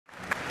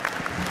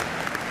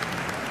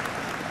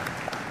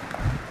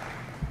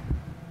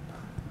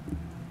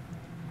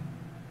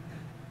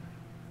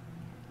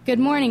Good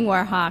morning,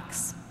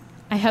 Warhawks.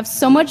 I have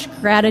so much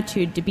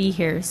gratitude to be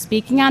here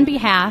speaking on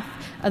behalf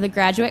of the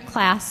graduate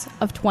class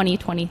of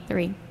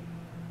 2023.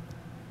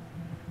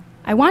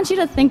 I want you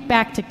to think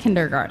back to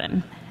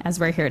kindergarten as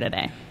we're here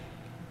today.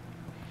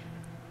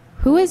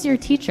 Who is your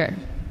teacher?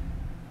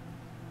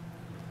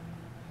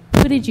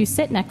 Who did you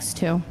sit next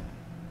to?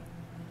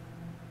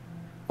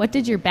 What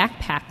did your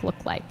backpack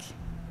look like?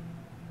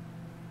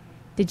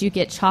 Did you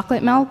get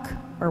chocolate milk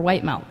or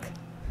white milk?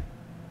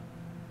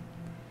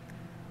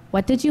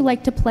 What did you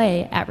like to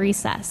play at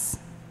recess?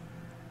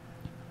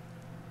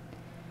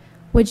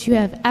 Would you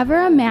have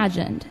ever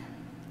imagined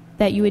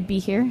that you would be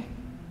here?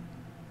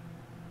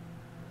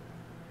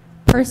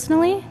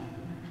 Personally,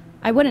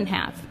 I wouldn't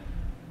have.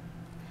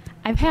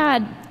 I've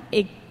had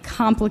a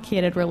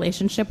complicated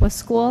relationship with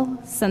school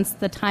since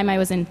the time I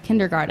was in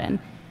kindergarten,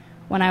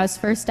 when I was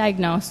first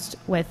diagnosed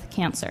with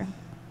cancer.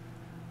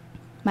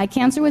 My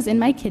cancer was in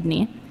my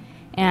kidney,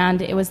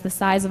 and it was the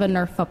size of a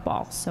Nerf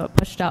football, so it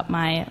pushed up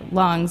my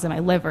lungs and my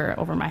liver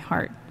over my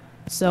heart.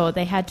 So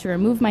they had to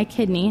remove my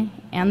kidney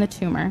and the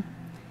tumor,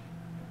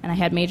 and I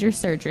had major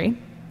surgery,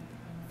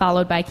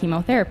 followed by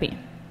chemotherapy.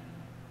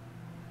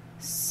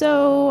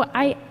 So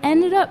I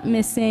ended up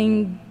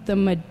missing the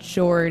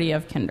majority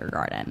of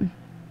kindergarten.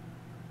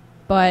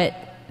 But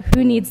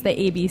who needs the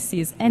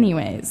ABCs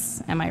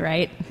anyways, am I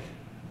right?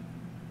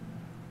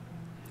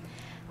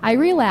 I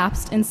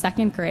relapsed in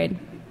second grade.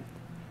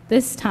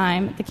 This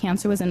time, the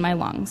cancer was in my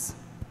lungs.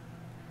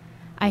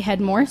 I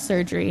had more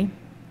surgery,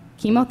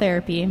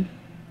 chemotherapy,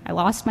 I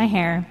lost my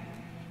hair,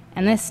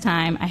 and this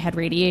time I had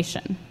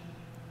radiation.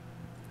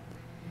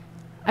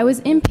 I was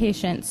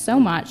inpatient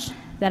so much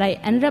that I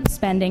ended up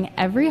spending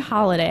every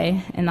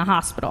holiday in the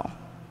hospital,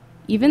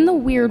 even the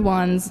weird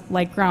ones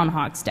like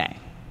Groundhog's Day.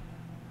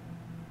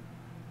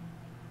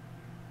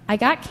 I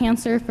got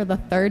cancer for the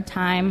third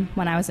time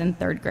when I was in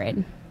third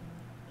grade.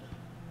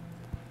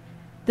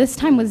 This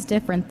time was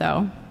different,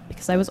 though,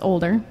 because I was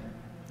older,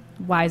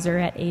 wiser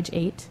at age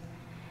 8,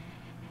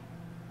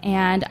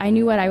 and I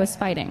knew what I was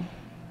fighting.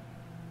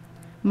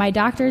 My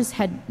doctors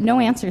had no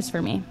answers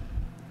for me,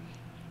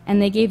 and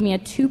they gave me a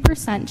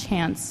 2%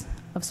 chance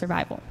of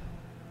survival.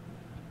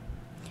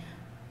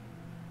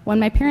 When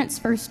my parents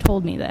first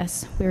told me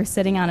this, we were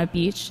sitting on a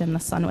beach and the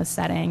sun was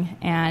setting,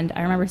 and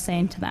I remember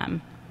saying to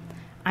them,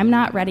 "I'm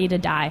not ready to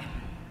die.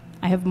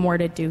 I have more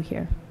to do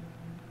here."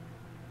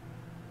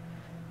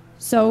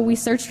 So we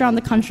searched around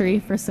the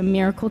country for some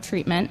miracle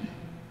treatment,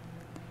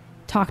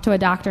 talked to a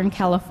doctor in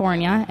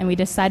California, and we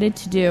decided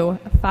to do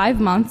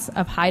 5 months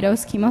of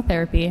high-dose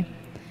chemotherapy,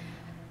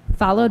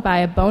 followed by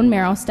a bone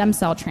marrow stem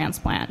cell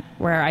transplant,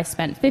 where I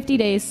spent 50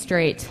 days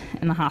straight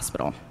in the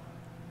hospital.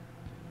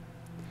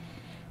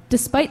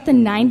 Despite the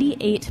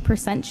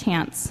 98%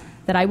 chance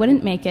that I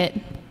wouldn't make it,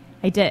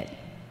 I did.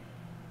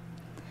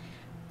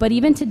 But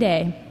even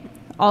today,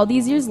 all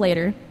these years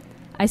later,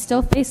 I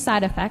still face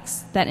side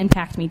effects that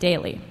impact me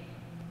daily.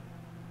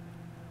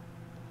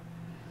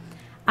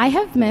 I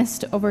have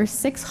missed over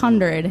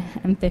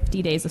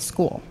 650 days of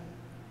school.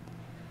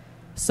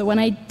 So when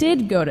I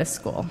did go to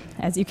school,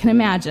 as you can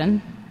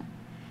imagine,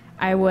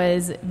 I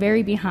was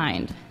very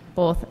behind,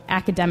 both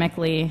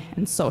academically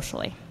and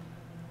socially.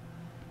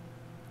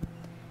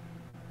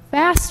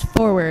 Fast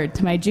forward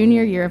to my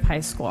junior year of high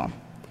school,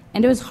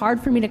 and it was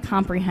hard for me to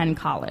comprehend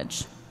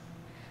college.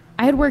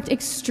 I had worked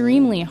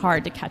extremely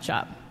hard to catch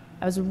up.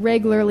 I was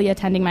regularly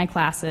attending my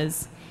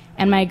classes,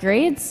 and my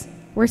grades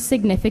were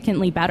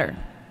significantly better.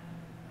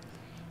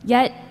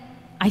 Yet,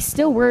 I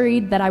still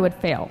worried that I would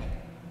fail.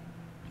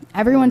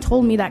 Everyone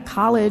told me that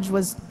college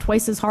was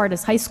twice as hard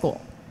as high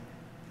school.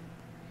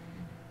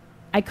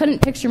 I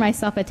couldn't picture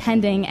myself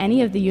attending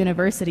any of the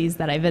universities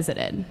that I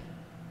visited.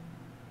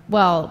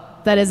 Well,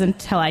 that is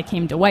until I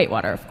came to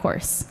Whitewater, of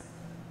course.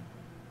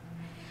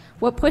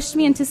 What pushed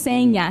me into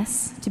saying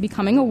yes to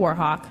becoming a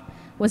Warhawk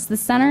was the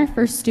Center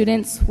for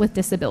Students with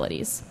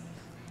Disabilities.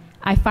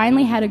 I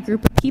finally had a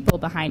group of people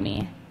behind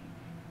me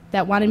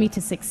that wanted me to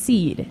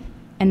succeed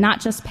and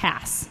not just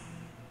pass.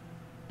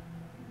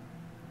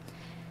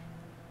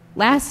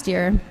 Last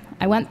year,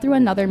 I went through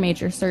another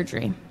major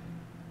surgery,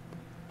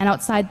 and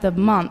outside the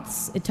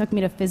months it took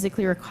me to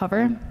physically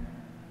recover,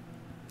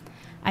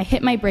 I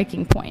hit my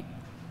breaking point.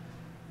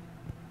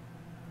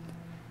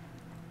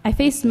 I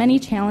faced many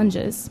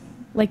challenges,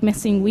 like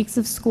missing weeks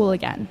of school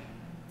again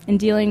and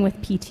dealing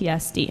with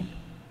PTSD.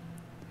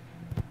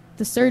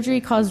 The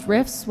surgery caused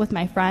rifts with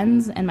my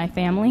friends and my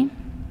family,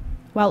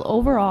 while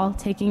overall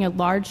taking a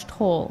large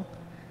toll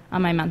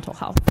on my mental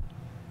health.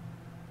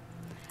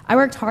 I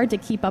worked hard to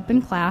keep up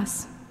in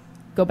class,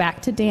 go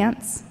back to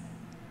dance,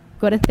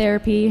 go to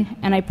therapy,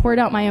 and I poured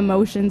out my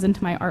emotions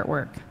into my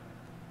artwork.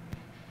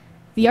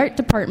 The art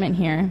department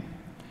here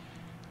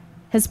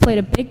has played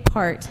a big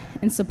part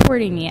in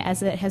supporting me,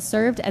 as it has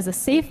served as a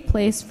safe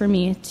place for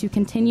me to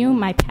continue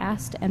my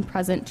past and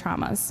present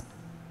traumas.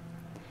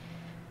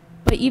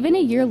 But even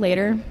a year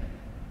later,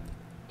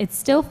 it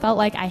still felt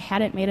like I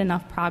hadn't made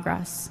enough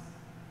progress.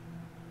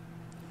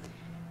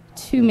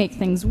 To make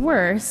things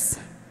worse,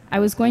 I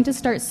was going to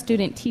start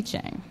student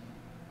teaching.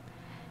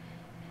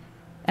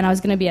 and I was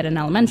going to be at an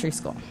elementary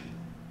school.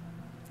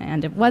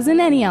 And it wasn't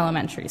any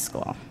elementary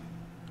school,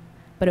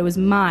 but it was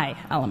my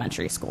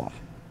elementary school.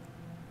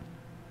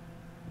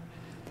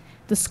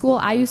 The school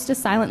I used to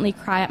silently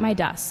cry at my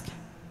desk.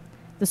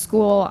 The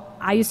school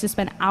I used to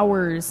spend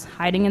hours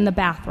hiding in the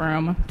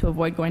bathroom to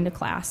avoid going to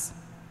class.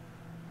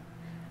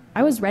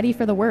 I was ready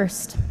for the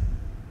worst.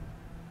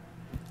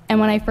 And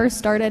when I first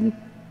started,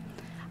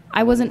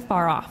 I wasn't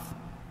far off.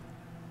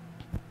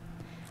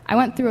 I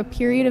went through a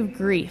period of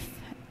grief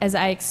as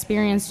I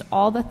experienced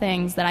all the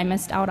things that I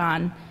missed out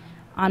on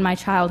my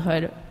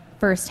childhood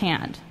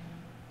firsthand.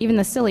 Even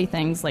the silly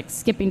things like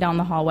skipping down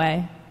the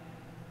hallway,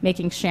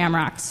 making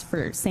shamrocks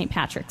for St.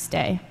 Patrick's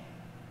Day,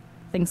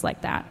 things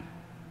like that.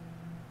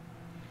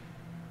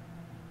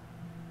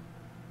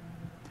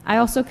 I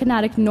also could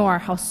not ignore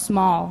how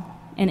small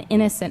and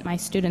innocent my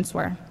students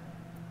were,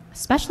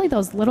 especially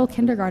those little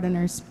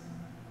kindergarteners.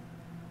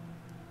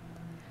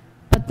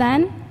 But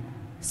then,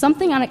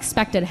 something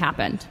unexpected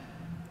happened.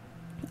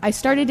 I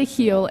started to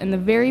heal in the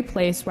very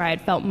place where I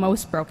had felt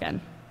most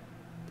broken.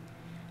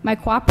 My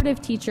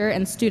cooperative teacher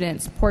and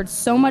students poured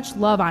so much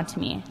love onto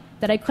me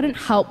that I couldn't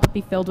help but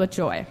be filled with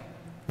joy.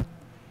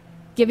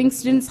 Giving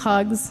students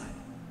hugs,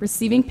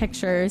 receiving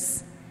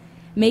pictures,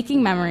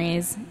 making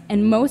memories,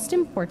 and most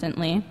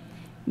importantly,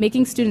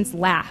 making students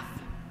laugh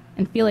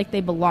and feel like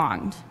they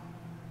belonged.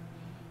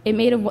 It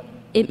made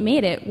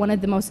it one of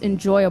the most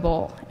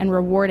enjoyable and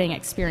rewarding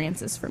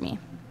experiences for me.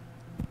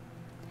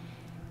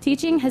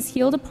 Teaching has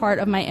healed a part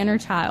of my inner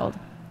child,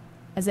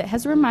 as it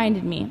has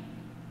reminded me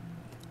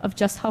of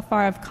just how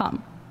far I've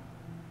come.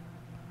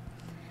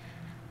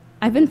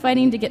 I've been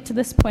fighting to get to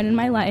this point in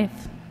my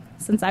life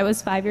since I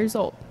was 5 years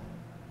old.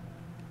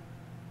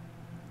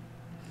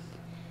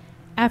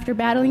 After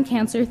battling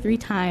cancer 3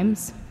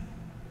 times,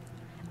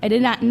 I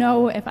did not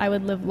know if I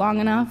would live long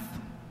enough,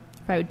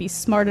 if I would be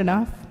smart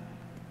enough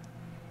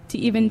to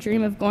even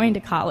dream of going to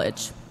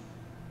college,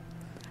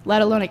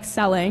 let alone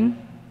excelling,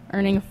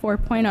 earning a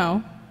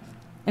 4.0,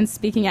 and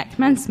speaking at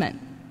Commencement.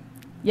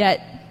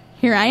 Yet,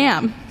 here I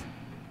am.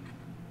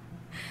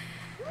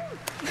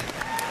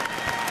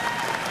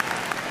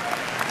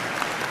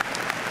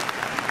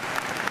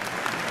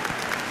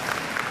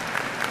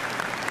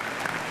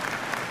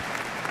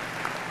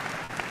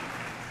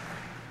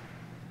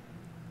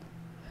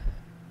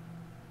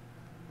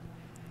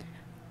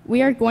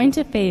 We are going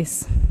to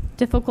face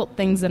difficult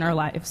things in our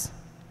lives.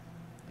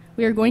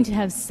 We are going to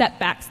have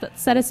setbacks that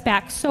set us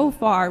back so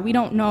far we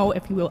don't know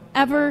if we will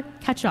ever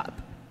catch up.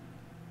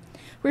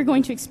 We're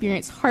going to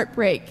experience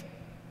heartbreak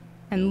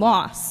and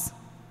loss.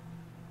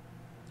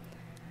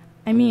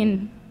 I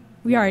mean,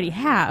 we already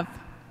have.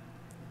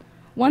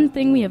 One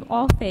thing we have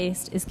all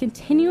faced is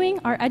continuing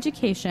our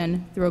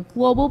education through a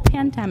global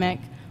pandemic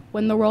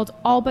when the world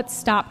all but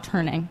stopped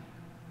turning.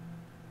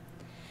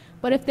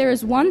 But if there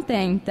is one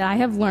thing that I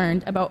have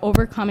learned about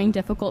overcoming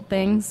difficult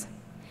things,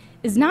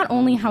 is not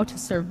only how to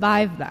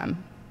survive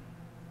them,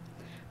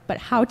 but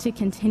how to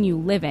continue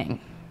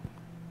living.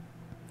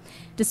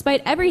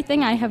 Despite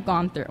everything I have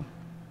gone through,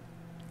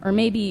 or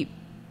maybe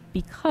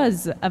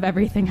because of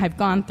everything I've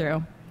gone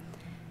through,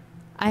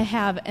 I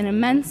have an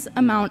immense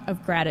amount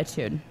of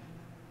gratitude.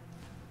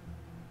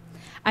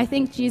 I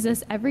thank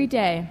Jesus every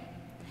day,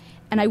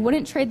 and I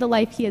wouldn't trade the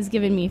life he has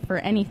given me for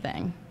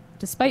anything,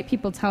 despite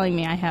people telling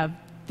me I have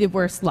the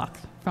worst luck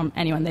from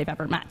anyone they've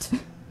ever met.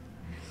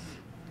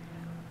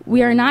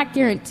 We are not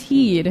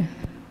guaranteed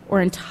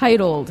or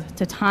entitled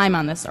to time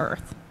on this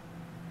earth.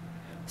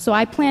 So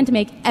I plan to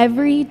make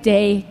every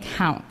day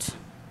count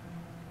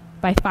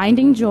by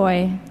finding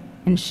joy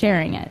and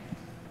sharing it.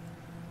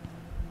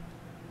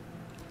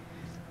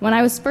 When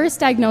I was first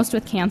diagnosed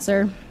with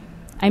cancer,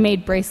 I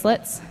made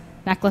bracelets,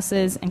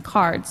 necklaces, and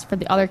cards for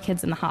the other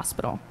kids in the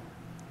hospital.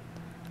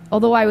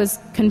 Although I was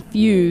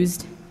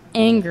confused,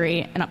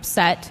 angry, and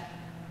upset,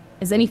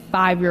 as any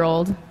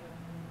 5-year-old,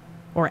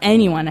 or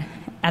anyone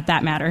at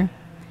that matter,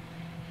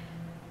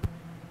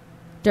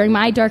 during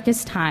my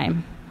darkest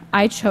time,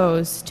 I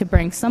chose to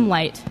bring some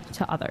light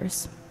to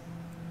others.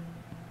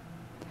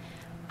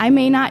 I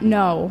may not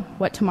know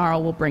what tomorrow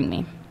will bring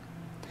me,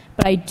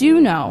 but I do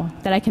know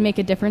that I can make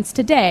a difference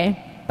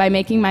today by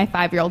making my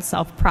 5-year-old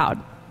self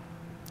proud.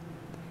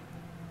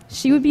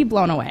 She would be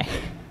blown away.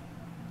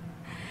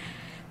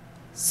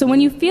 So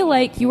when you feel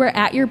like you are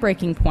at your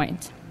breaking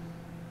point,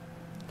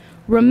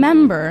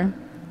 remember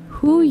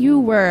who you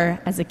were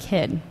as a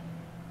kid.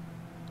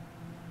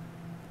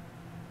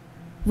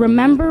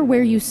 Remember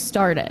where you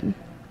started.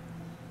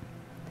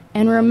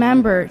 And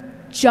remember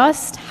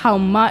just how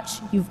much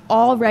you've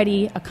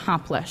already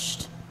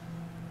accomplished.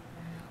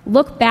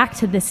 Look back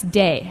to this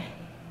day,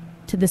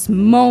 to this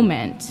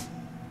moment,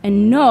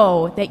 and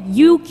know that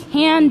you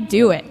can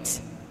do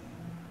it.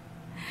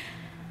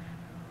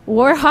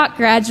 Warhawk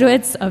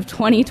graduates of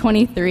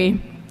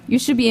 2023, you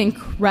should be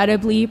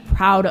incredibly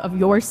proud of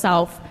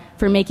yourself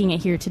for making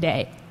it here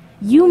today.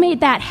 You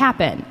made that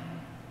happen.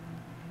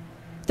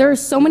 There are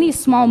so many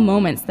small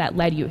moments that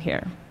led you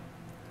here.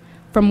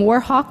 From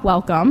Warhawk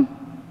Welcome,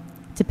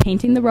 to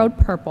painting the road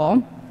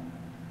purple,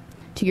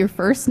 to your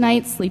first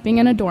night sleeping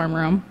in a dorm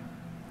room,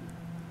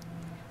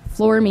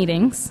 floor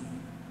meetings,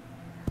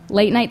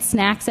 late night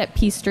snacks at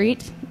P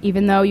Street,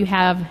 even though you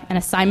have an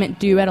assignment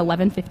due at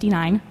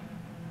 11:59,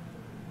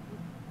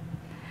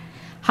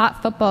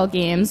 hot football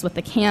games with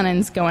the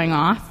cannons going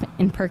off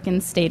in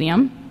Perkins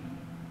Stadium,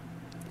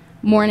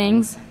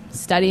 mornings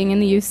studying in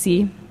the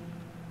UC.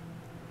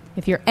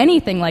 If you're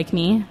anything like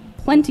me,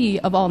 plenty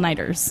of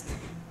all-nighters.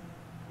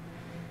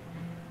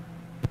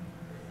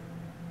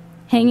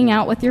 Hanging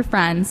out with your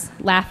friends,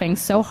 laughing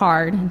so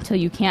hard until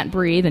you can't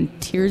breathe and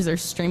tears are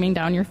streaming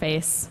down your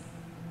face.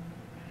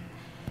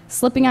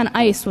 Slipping on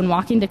ice when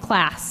walking to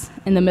class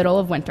in the middle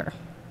of winter.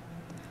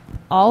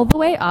 All the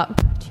way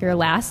up to your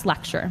last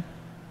lecture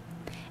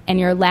and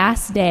your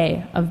last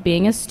day of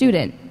being a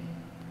student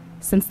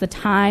since the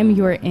time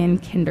you were in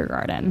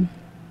kindergarten.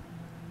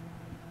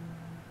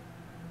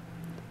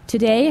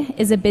 Today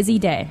is a busy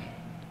day,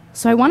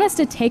 so I want us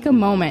to take a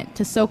moment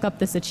to soak up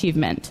this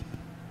achievement.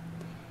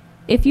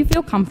 If you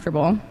feel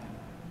comfortable,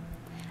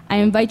 I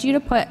invite you to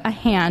put a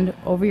hand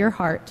over your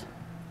heart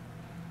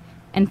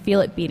and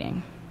feel it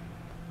beating.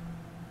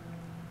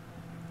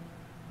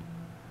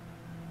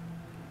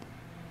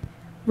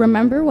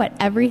 Remember what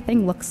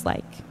everything looks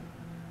like,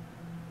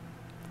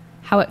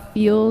 how it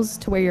feels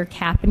to wear your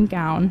cap and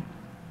gown,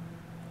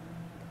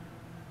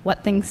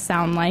 what things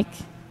sound like,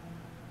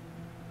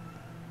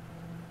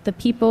 the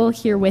people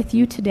here with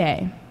you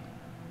today,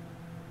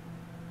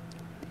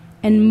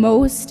 and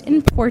most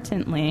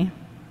importantly,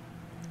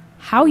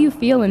 how you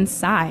feel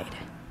inside.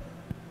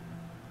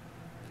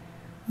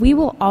 We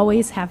will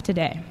always have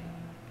today,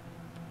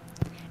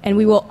 and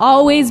we will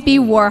always be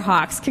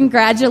Warhawks.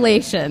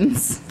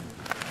 Congratulations.